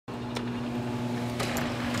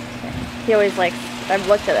He always likes, I've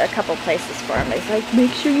looked at a couple places for him. He's like,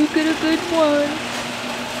 make sure you get a good one.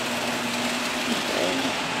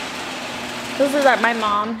 This is my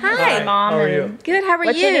mom. Hi. My mom. How are you? Good. How are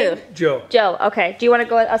What's you? Your name? Joe. Joe. Okay. Do you want to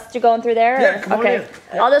go? Us to going through there? Yeah. Come okay. on in.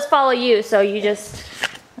 Yeah. I'll just follow you. So you just.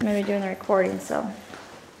 I'm gonna be doing the recording. So.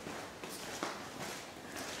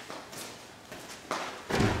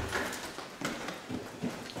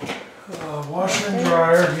 Washer and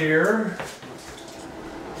dryer here.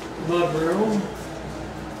 Mud room.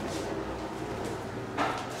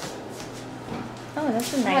 Oh,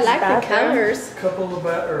 that's a nice. I like bathroom. the colors. Couple of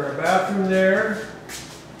a bathroom there,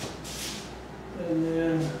 and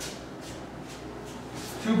then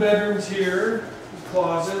 2 bedrooms here,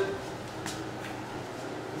 closet.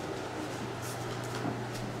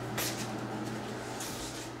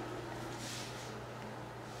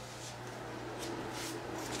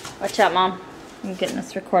 Watch out, Mom. I'm getting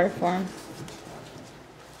this recorded for him.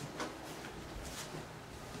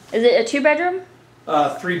 Is it a 2-bedroom?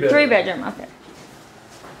 3 bedrooms. 3-bedroom. Okay.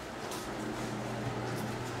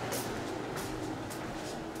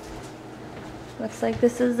 Looks like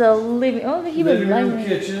this is a living. Oh, he was Living room, living.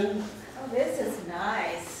 kitchen. Oh, this is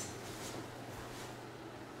nice.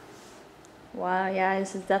 Wow. Yeah,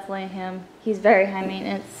 this is definitely him. He's very high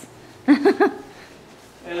maintenance.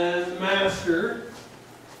 And master.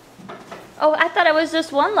 Oh, I thought it was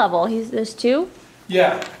just 1 level. There's 2.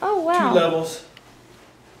 Yeah. Oh wow. 2 levels.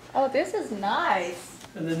 Oh, this is nice.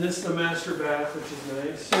 And then this is the master bath, which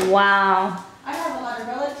is nice. Wow. I have a lot of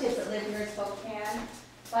relatives that live here in Spokane.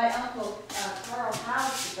 My uncle Carl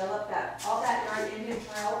House developed all that yard Indian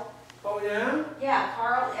Trail. Oh yeah? Yeah,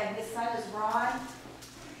 Carl and his son is Ron.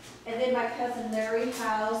 And then my cousin Larry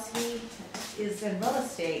House, he is in real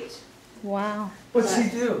estate. Wow. What's he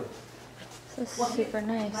do? This is Well, super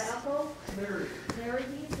My nice. uncle, Larry. Larry,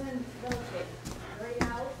 he's in real estate. Larry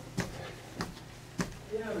House.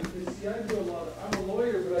 Yeah, because see, I'm a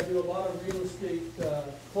lawyer, but I do a lot of real estate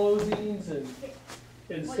closings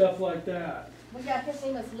and stuff like that. Well, yeah, his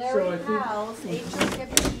name is So Larry I think- House,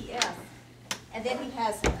 H-O-W-E-S. And then he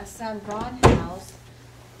has a son, Ron House.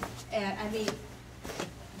 And I mean,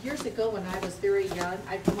 years ago when I was very young,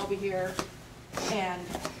 I'd come over here and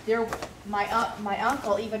my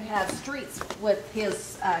uncle even had streets with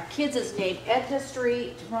his kids' name, Edna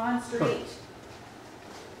Street, Ron Street.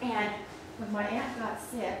 And when my aunt got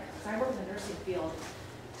sick, because I worked in the nursing field,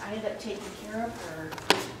 I ended up taking care of her,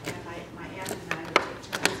 and my aunt and I would take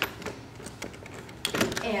turns.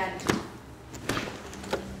 And